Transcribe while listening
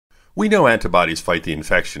We know antibodies fight the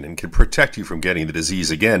infection and can protect you from getting the disease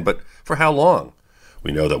again, but for how long?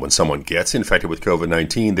 We know that when someone gets infected with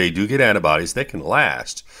COVID-19, they do get antibodies that can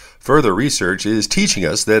last. Further research is teaching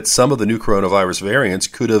us that some of the new coronavirus variants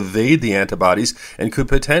could evade the antibodies and could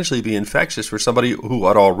potentially be infectious for somebody who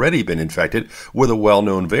had already been infected with a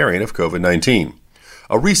well-known variant of COVID-19.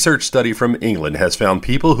 A research study from England has found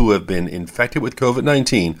people who have been infected with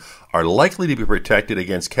COVID-19 are likely to be protected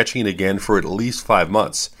against catching it again for at least 5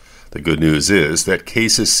 months. The good news is that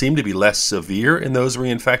cases seem to be less severe in those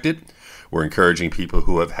reinfected. We're encouraging people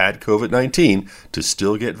who have had COVID-19 to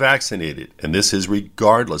still get vaccinated, and this is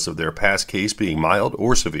regardless of their past case being mild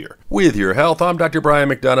or severe. With your health, I'm Dr. Brian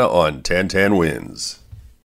McDonough on 1010 Wins.